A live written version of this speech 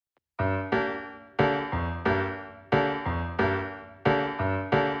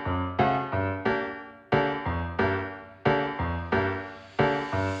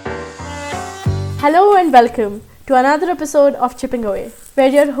Hello and welcome to another episode of Chipping Away, where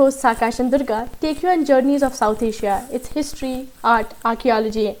your hosts Akash and Durga take you on journeys of South Asia, its history, art,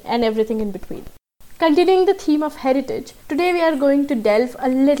 archaeology, and everything in between. Continuing the theme of heritage, today we are going to delve a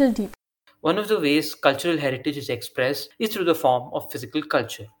little deeper. One of the ways cultural heritage is expressed is through the form of physical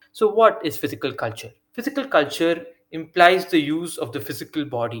culture. So, what is physical culture? Physical culture implies the use of the physical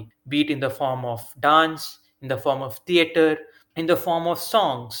body, be it in the form of dance, in the form of theatre, in the form of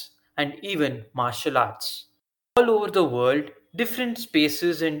songs, and even martial arts. All over the world, different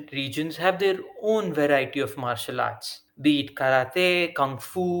spaces and regions have their own variety of martial arts, be it karate, kung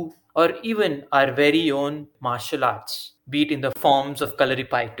fu, or even our very own martial arts, be it in the forms of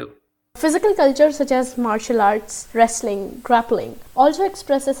Kalarippayattu. Physical culture such as martial arts, wrestling, grappling also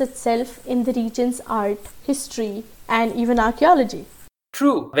expresses itself in the region's art, history, and even archaeology.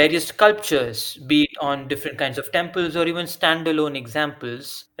 True, various sculptures, be it on different kinds of temples or even standalone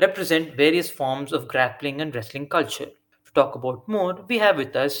examples, represent various forms of grappling and wrestling culture. To talk about more, we have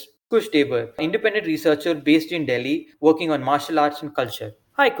with us Kush Debar, independent researcher based in Delhi, working on martial arts and culture.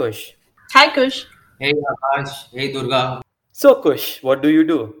 Hi Kush. Hi Kush. Hey Akash, hey Durga. So Kush, what do you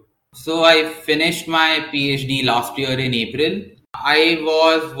do? So I finished my PhD last year in April. I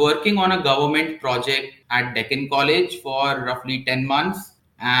was working on a government project at Deccan College for roughly 10 months.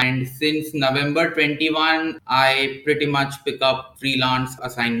 And since November 21, I pretty much pick up freelance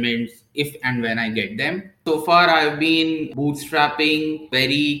assignments if and when I get them. So far, I've been bootstrapping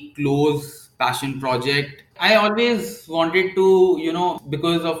very close passion project. I always wanted to,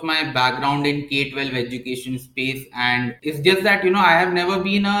 because of my background in K-12 education space, and it's just that, I have never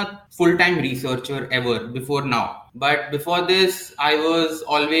been a full-time researcher ever before now. But before this, I was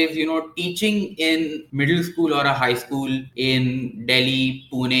always, teaching in middle school or a high school in Delhi,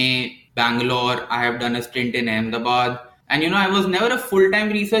 Pune, Bangalore. I have done a stint in Ahmedabad. And, I was never a full-time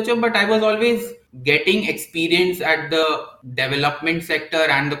researcher, but I was always getting experience at the development sector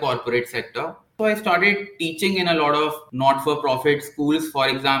and the corporate sector. So I started teaching in a lot of not-for-profit schools. For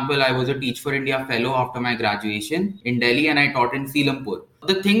example, I was a Teach for India fellow after my graduation in Delhi, and I taught in Seelampur.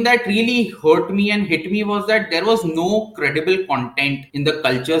 The thing that really hurt me and hit me was that there was no credible content in the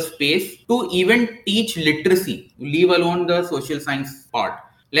culture space to even teach literacy, leave alone the social science part.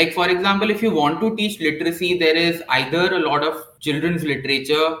 Like, for example, if you want to teach literacy, there is either a lot of children's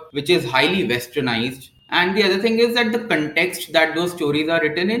literature, which is highly westernized. And the other thing is that the context that those stories are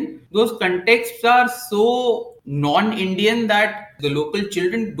written in, those contexts are so non-Indian that the local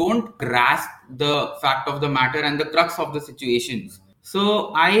children don't grasp the fact of the matter and the crux of the situations.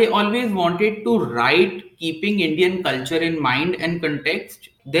 So I always wanted to write keeping Indian culture in mind and context.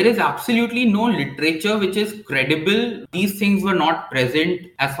 There is absolutely no literature which is credible. These things were not present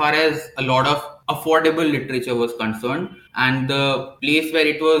as far as a lot of affordable literature was concerned. And the place where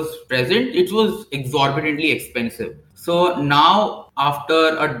it was present, it was exorbitantly expensive. So now,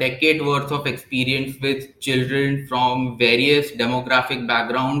 after a decade worth of experience with children from various demographic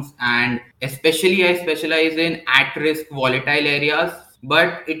backgrounds, and especially I specialize in at-risk volatile areas,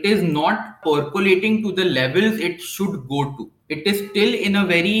 but it is not percolating to the levels it should go to. It is still in a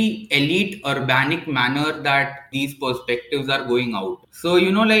very elite urbanic manner that these perspectives are going out. So,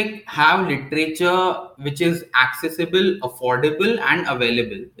 have literature which is accessible, affordable and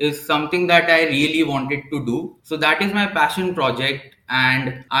available is something that I really wanted to do. So that is my passion project.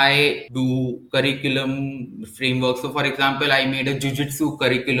 And I do curriculum framework. So for example, I made a jiu-jitsu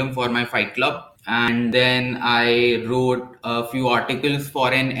curriculum for my fight club. And then I wrote a few articles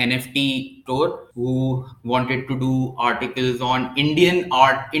for an NFT store who wanted to do articles on Indian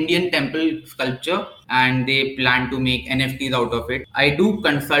art, Indian temple sculpture, and they plan to make NFTs out of it. I do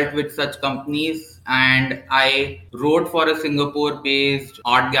consult with such companies, and I wrote for a Singapore-based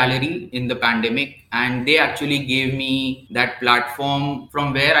art gallery in the pandemic, and they actually gave me that platform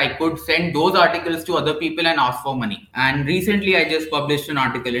from where I could send those articles to other people and ask for money. And recently I just published an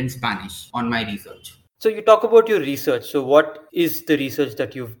article in Spanish on my research. So you talk about your research. So what is the research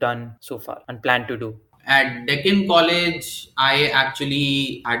that you've done so far and plan to do? At Deccan College, I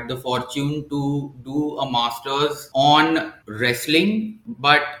actually had the fortune to do a master's on wrestling,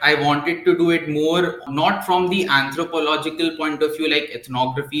 but I wanted to do it more not from the anthropological point of view like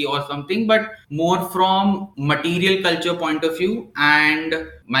ethnography or something, but more from material culture point of view. And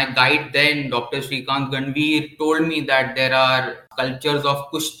my guide then, Dr. Shrikant Ganveer, told me that there are sculptures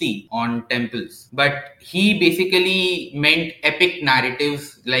of Kushti on temples. But he basically meant epic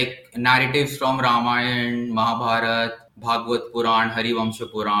narratives like narratives from Ramayana, Mahabharata, Bhagavad Puran,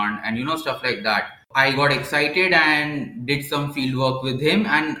 Harivamsha Puran, and stuff like that. I got excited and did some field work with him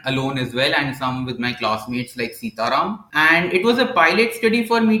and alone as well, and some with my classmates like Sitaram. And it was a pilot study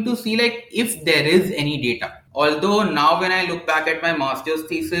for me to see like if there is any data. Although now when I look back at my master's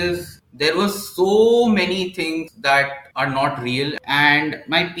thesis, there was so many things that are not real, and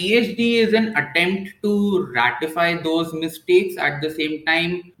my PhD is an attempt to ratify those mistakes, at the same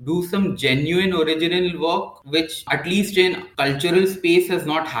time do some genuine original work which at least in cultural space has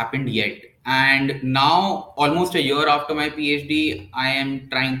not happened yet. And now, almost a year after my PhD, I am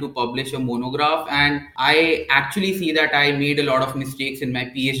trying to publish a monograph, and I actually see that I made a lot of mistakes in my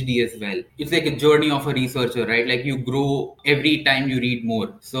PhD as well. It's like a journey of a researcher, right? Like you grow every time you read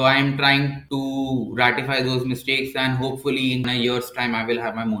more. So I am trying to ratify those mistakes, and hopefully in a year's time, I will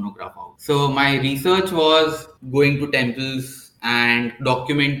have my monograph out. So my research was going to temples and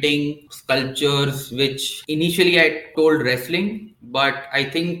documenting sculptures, which initially I told wrestling, but I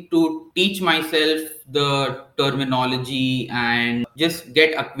think to teach myself the terminology and just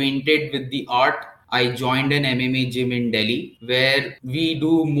get acquainted with the art, I joined an MMA gym in Delhi where we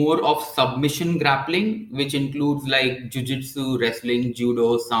do more of submission grappling, which includes like jiu-jitsu, wrestling,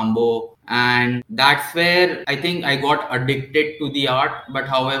 judo, sambo. And that's where I think I got addicted to the art. But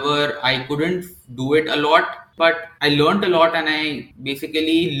however, I couldn't do it a lot. But I learned a lot, and I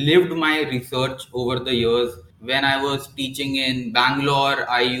basically lived my research over the years. When I was teaching in Bangalore,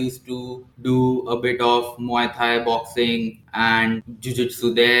 I used to do a bit of Muay Thai boxing and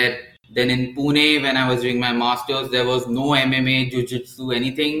jiu-jitsu there. Then in Pune, when I was doing my masters, there was no MMA, jiu-jitsu,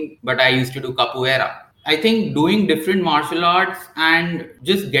 anything, but I used to do capoeira. I think doing different martial arts and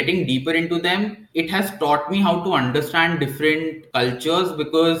just getting deeper into them, it has taught me how to understand different cultures,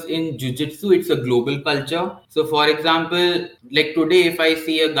 because in jiu-jitsu, it's a global culture. So for example, like today, if I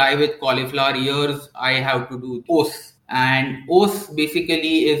see a guy with cauliflower ears, I have to do os. And os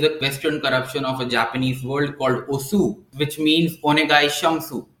basically is a Western corruption of a Japanese word called osu, which means onegai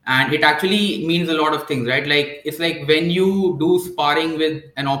shamsu. And it actually means a lot of things, right? Like it's like when you do sparring with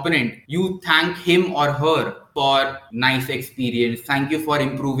an opponent, you thank him or her for nice experience. Thank you for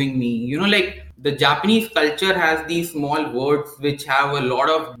improving me. You know, like the Japanese culture has these small words which have a lot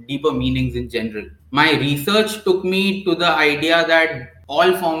of deeper meanings in general. My research took me to the idea that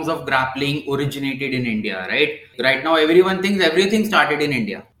all forms of grappling originated in India, right? Right now, everyone thinks everything started in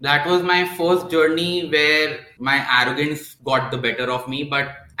India. That was my first journey where my arrogance got the better of me.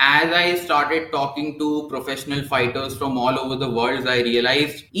 But as I started talking to professional fighters from all over the world, I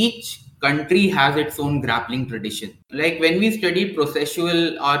realized each country has its own grappling tradition. Like when we study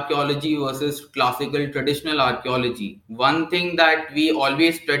processual archaeology versus classical traditional archaeology, one thing that we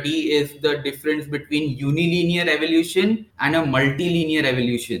always study is the difference between unilinear evolution and a multilinear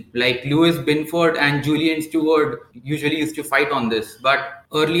evolution. Like Lewis Binford and Julian Stewart usually used to fight on this, but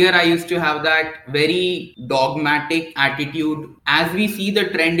earlier I used to have that very dogmatic attitude. As we see the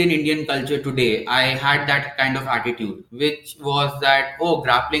trend in Indian culture today, I had that kind of attitude, which was that, oh,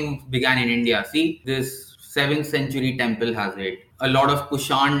 grappling began in India. See, this 7th century temple has it. A lot of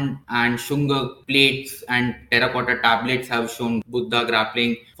Kushan and Shunga plates and terracotta tablets have shown Buddha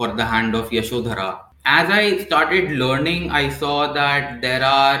grappling for the hand of Yashodhara. As I started learning, I saw that there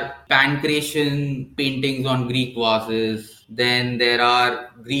are Pancratian paintings on Greek vases. Then there are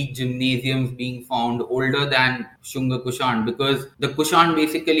Greek gymnasiums being found older than Shunga Kushan, because the Kushan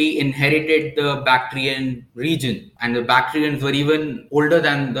basically inherited the Bactrian region, and the Bactrians were even older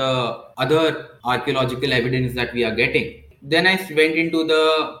than the other archaeological evidence that we are getting. Then I went into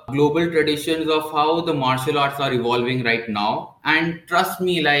the global traditions of how the martial arts are evolving right now. And trust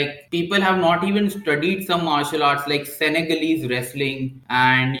me, like people have not even studied some martial arts like Senegalese wrestling.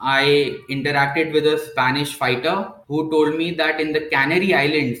 And I interacted with a Spanish fighter who told me that in the Canary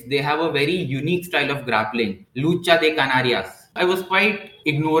Islands, they have a very unique style of grappling, Lucha de Canarias. I was quite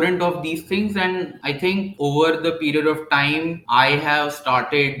ignorant of these things, and I think over the period of time, I have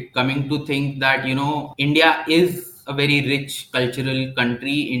started coming to think that, India is a very rich cultural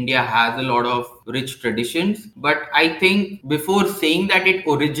country. India has a lot of rich traditions. But I think before saying that it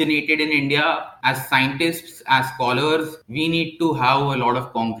originated in India, as scientists, as scholars, we need to have a lot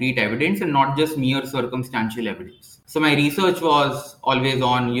of concrete evidence and not just mere circumstantial evidence. So my research was always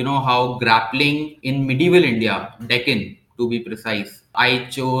on, how grappling in medieval India, Deccan to be precise. I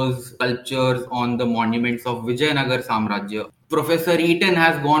chose sculptures on the monuments of Vijayanagar Samrajya. Professor Eaton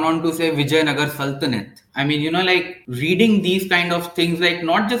has gone on to say Vijayanagar Sultanate. I mean, like reading these kind of things, like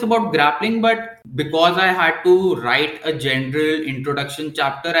not just about grappling, but because I had to write a general introduction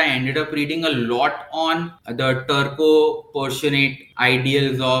chapter, I ended up reading a lot on the Turco-Persianate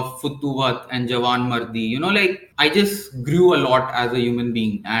ideals of Futuwat and Jawan Mardi. Like I just grew a lot as a human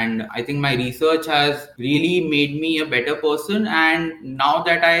being, and I think my research has really made me a better person. And now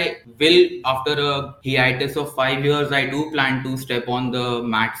that I will, after a hiatus of 5 years, I do plan to step on the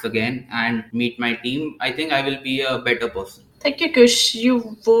mats again and meet my team. I think I will be a better person. Thank you, Kush.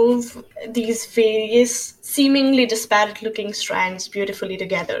 You wove these various seemingly disparate looking strands beautifully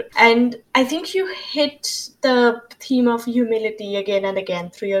together. And I think you hit the theme of humility again and again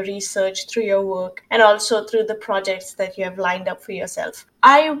through your research, through your work, and also through the projects that you have lined up for yourself.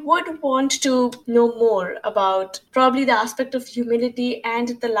 I would want to know more about probably the aspect of humility and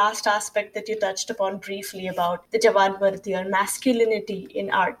the last aspect that you touched upon briefly about the Javanmarti or masculinity in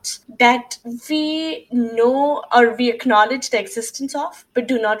arts that we know or we acknowledge the existence of, but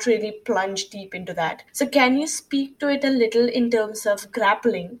do not really plunge deep into that. So can you speak to it a little in terms of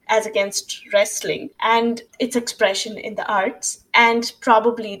grappling as against wrestling and its expression in the arts and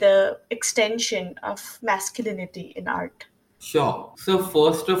probably the extension of masculinity in art? Sure. So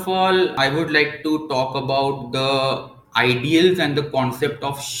first of all, I would like to talk about the ideals and the concept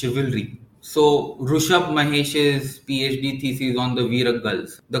of chivalry. So Rushabh Mahesh's PhD thesis on the Veera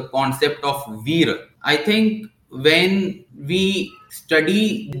Gulls, the concept of Veera. I think when we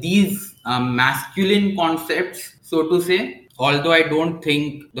study these masculine concepts, so to say, although I don't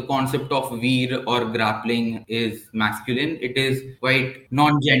think the concept of Veer or grappling is masculine, it is quite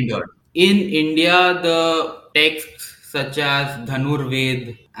non-gendered. In India, the texts such as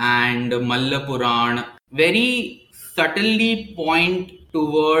Dhanurved and Malla Puran very subtly point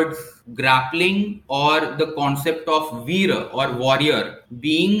towards grappling or the concept of Veera or warrior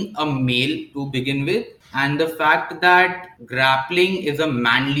being a male to begin with, and the fact that grappling is a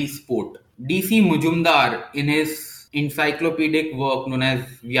manly sport. D.C. Mujumdar, in his encyclopedic work known as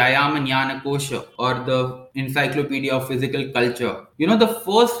Vyayama Jnana Kosha or the Encyclopedia of Physical Culture, the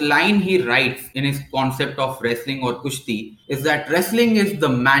first line he writes in his concept of wrestling or kushti is that wrestling is the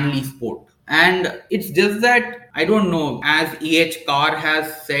manly sport. And it's just that, I don't know, as E.H. Carr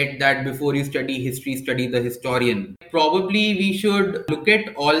has said that before you study history, study the historian. Probably we should look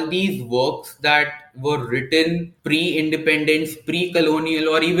at all these works that were written pre-independence, pre-colonial,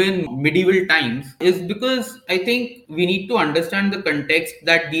 or even medieval times, is because I think we need to understand the context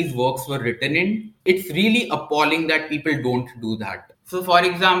that these works were written in. It's really appalling that people don't do that. So, for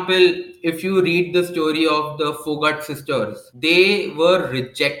example, if you read the story of the Fogat sisters, they were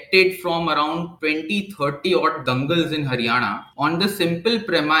rejected from around 20-30 odd dangals in Haryana on the simple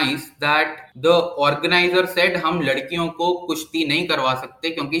premise that the organizer said, "हम लड़कियों को कुश्ती नहीं करवा सकते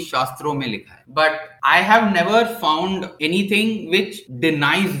क्योंकि शास्त्रों में लिखा है." But I have never found anything which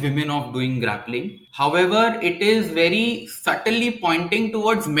denies women of doing grappling. However, it is very subtly pointing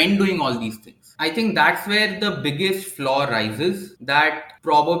towards men doing all these things. I think that's where the biggest flaw rises, that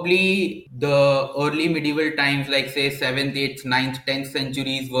probably the early medieval times, like say 7th, 8th, 9th, 10th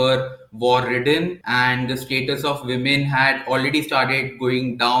centuries were war-ridden, and the status of women had already started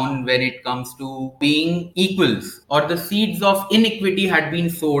going down when it comes to being equals, or the seeds of inequity had been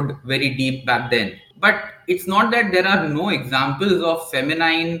sowed very deep back then. But it's not that there are no examples of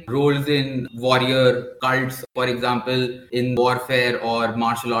feminine roles in warrior cults, for example, in warfare or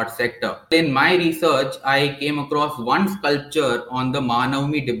martial arts sector. In my research, I came across one sculpture on the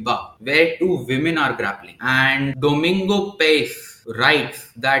Mahanavami Dibba where two women are grappling. And Domingo Pace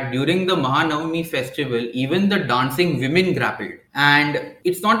writes that during the Mahanavami festival, even the dancing women grappled. And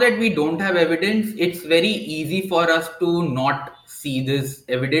it's not that we don't have evidence, it's very easy for us to not see this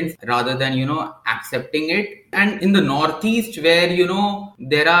evidence rather than, accepting it. And in the Northeast, where,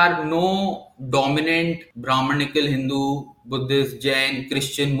 there are no dominant Brahmanical Hindu, Buddhist, Jain,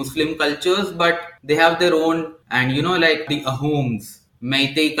 Christian, Muslim cultures, but they have their own, and, like the Ahoms,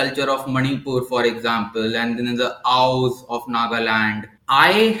 Meitei culture of Manipur, for example, and then the Aos of Nagaland.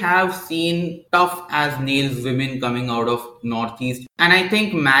 I have seen tough as nails women coming out of Northeast. And I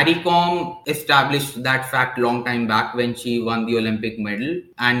think Mary Kom established that fact long time back when she won the Olympic medal,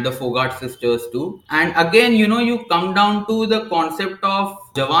 and the Fogat sisters too. And again, you come down to the concept of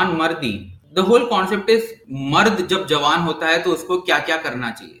Jawan Mardi. The whole concept is मर्द जब जवान होता है तो उसको क्या क्या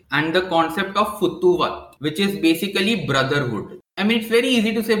करना चाहिए, and the concept of Futuwat, which is basically brotherhood. I mean, it's very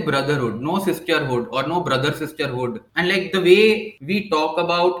easy to say brotherhood, no sisterhood or no brother sisterhood. And like the way we talk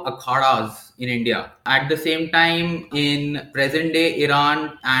about akhadas in India, at the same time in present day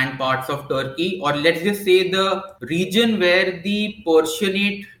Iran and parts of Turkey, or let's just say the region where the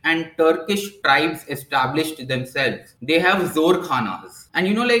Persianate and Turkish tribes established themselves, they have zor khanas.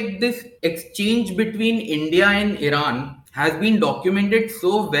 And like this exchange between India and Iran has been documented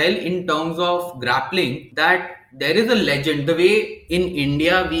so well in terms of grappling that there is a legend. The way in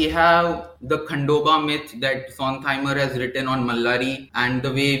India we have the Khandoba myth that Sontheimer has written on Mallari, and the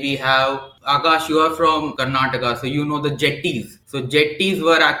way we have Akash, you are from Karnataka, so you know the Jettis. So Jettis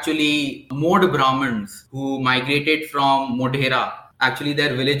were actually Mod Brahmins who migrated from Modhera. Actually,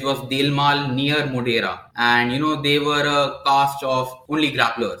 their village was Delmal near Modhera, and they were a caste of only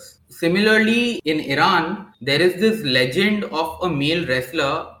grapplers. Similarly, in Iran, there is this legend of a male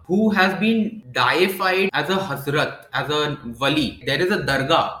wrestler who has been deified as a Hazrat, as a Wali. There is a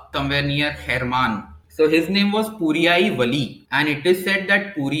dargah somewhere near Herman. So his name was Puriyai Wali, and it is said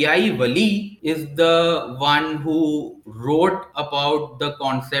that Puriyai Wali is the one who wrote about the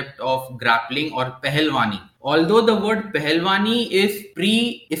concept of grappling or pehelwani. Although the word pehelwani is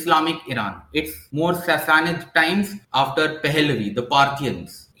pre-Islamic Iran, it's more Sassanid times after Pahlavi, the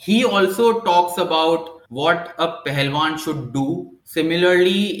Parthians. He also talks about what a pehelwan should do.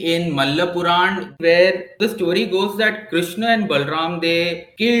 Similarly, in Malla Puran, where the story goes that Krishna and Balram, they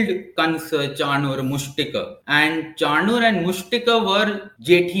killed Kansa, Chanur, Mushtika. And Chanur and Mushtika were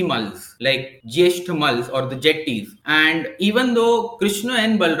Jethi Mals, like Jeshth Mals or the Jettis. And even though Krishna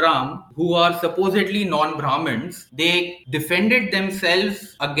and Balram, who are supposedly non-Brahmins, they defended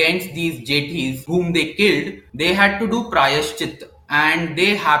themselves against these Jethis whom they killed, they had to do Prayashchit. And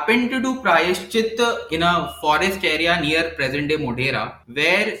they happened to do Prayashchit in a forest area near present-day Modhera,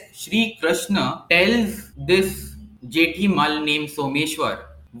 where Sri Krishna tells this Jethi Mal named Someshwar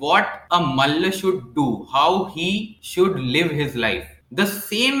what a Malla should do, how he should live his life. The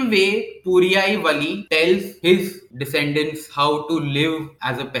same way Puriyai Wali tells his descendants how to live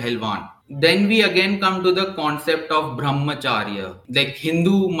as a Pahalwan. Then we again come to the concept of Brahmacharya. Like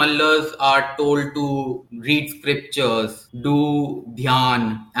Hindu Mallas are told to read scriptures, do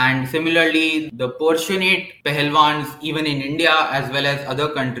dhyan, and similarly the Persianate Pahalwans, even in India as well as other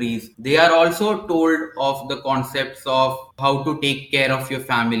countries, they are also told of the concepts of how to take care of your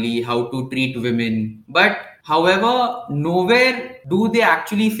family, how to treat women. But however, nowhere do they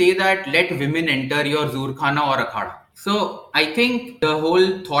actually say that let women enter your Zurkhana or Akhada. So I think the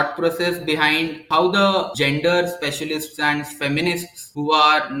whole thought process behind how the gender specialists and feminists who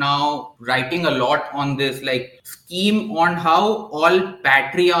are now writing a lot on this, like scheme on how all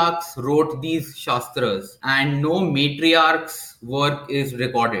patriarchs wrote these shastras and no matriarchs work is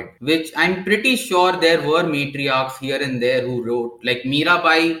recorded, which I'm pretty sure there were matriarchs here and there who wrote, like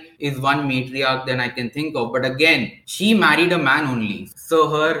Mirabai is one matriarch that I can think of, but again, she married a man only. So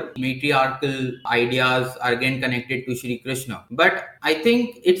her matriarchal ideas are again connected to Shri Krishna. But I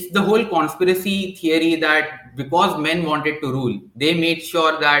think it's the whole conspiracy theory that because men wanted to rule, they made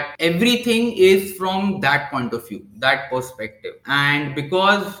sure that everything is from that point of view, that perspective. And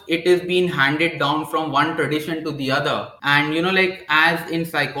because it is being handed down from one tradition to the other, and like as in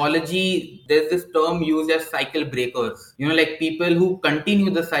psychology, there's this term used as cycle breakers. Like people who continue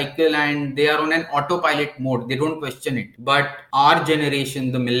the cycle and they are on an autopilot mode, they don't question it. But our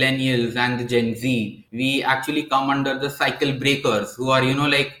generation, the millennials and the Gen Z, we actually come under the cycle breakers who are,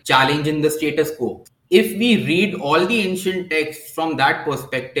 like challenging the status quo. If we read all the ancient texts from that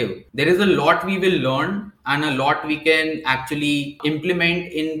perspective, there is a lot we will learn and a lot we can actually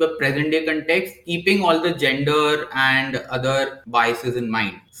implement in the present day context, keeping all the gender and other biases in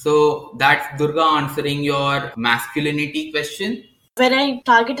mind. So that's Durga answering your masculinity question. When I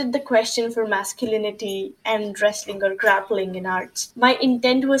targeted the question for masculinity and wrestling or grappling in arts, my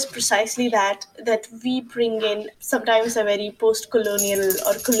intent was precisely that we bring in sometimes a very post-colonial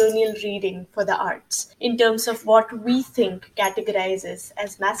or colonial reading for the arts in terms of what we think categorizes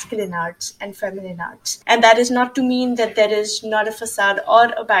as masculine arts and feminine arts. And that is not to mean that there is not a facade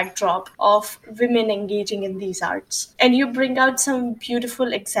or a backdrop of women engaging in these arts. And you bring out some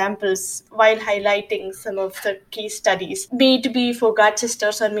beautiful examples while highlighting some of the case studies made be for God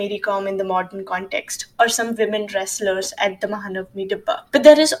sisters or Mary Kom in the modern context, or some women wrestlers at the Mahanavmi Dibba. But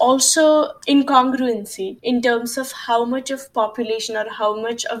there is also incongruency in terms of how much of population or how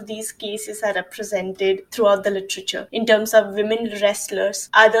much of these cases are represented throughout the literature in terms of women wrestlers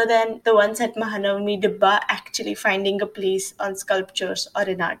other than the ones at Mahanavmi Dibba actually finding a place on sculptures or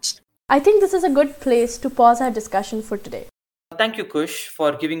in arts. I think this is a good place to pause our discussion for today. Thank you, Kush,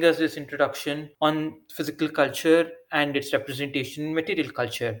 for giving us this introduction on physical culture and its representation in material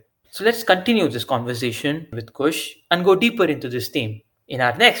culture. So let's continue this conversation with Kush and go deeper into this theme in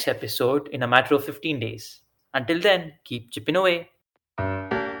our next episode in a matter of 15 days. Until then, keep chipping away.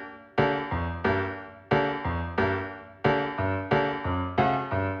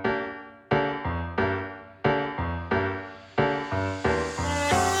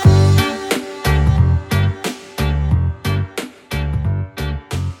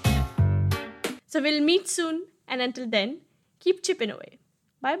 So we'll meet soon, and until then, keep chipping away.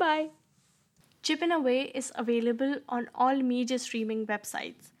 Bye bye. Chipping Away is available on all major streaming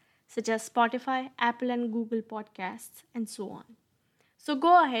websites such as Spotify, Apple and Google Podcasts, and so on. So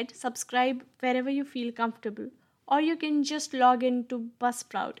go ahead, subscribe wherever you feel comfortable, or you can just log in to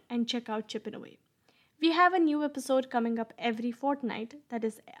Buzzsprout and check out Chipping Away. We have a new episode coming up every fortnight, that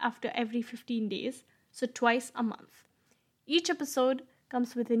is, after every 15 days, so twice a month. Each episode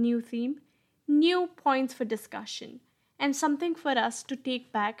comes with a new theme, new points for discussion, and something for us to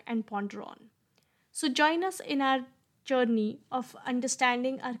take back and ponder on. So join us in our journey of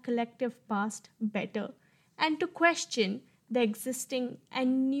understanding our collective past better and to question the existing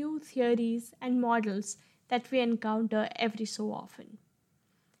and new theories and models that we encounter every so often.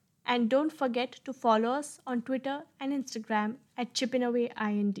 And don't forget to follow us on Twitter and Instagram at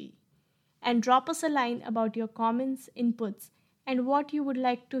chippinawayInd and drop us a line about your comments, inputs, and what you would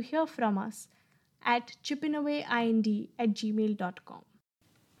like to hear from us at chippinawayInd@gmail.com.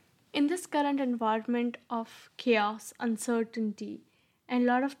 In this current environment of chaos, uncertainty, and a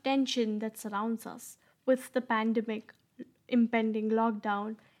lot of tension that surrounds us with the pandemic, impending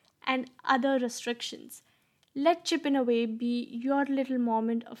lockdown, and other restrictions, let Chipping Away be your little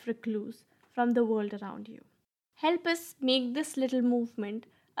moment of recluse from the world around you. Help us make this little movement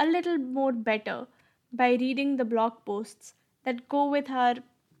a little more better by reading the blog posts that go with our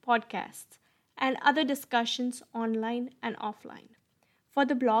podcasts and other discussions online and offline. For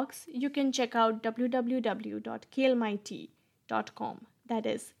the blogs, you can check out www.kalemity.com. That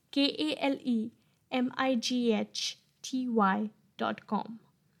is KALEMIGHTY.com.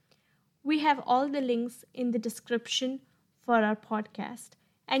 We have all the links in the description for our podcast,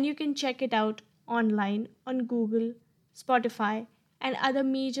 and you can check it out online on Google, Spotify, and other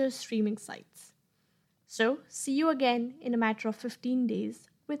major streaming sites. So, see you again in a matter of 15 days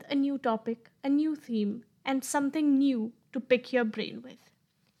with a new topic, a new theme, and something new to pick your brain with.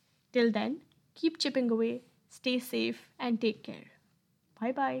 Till then, keep chipping away, stay safe, and take care.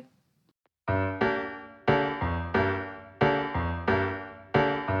 Bye bye.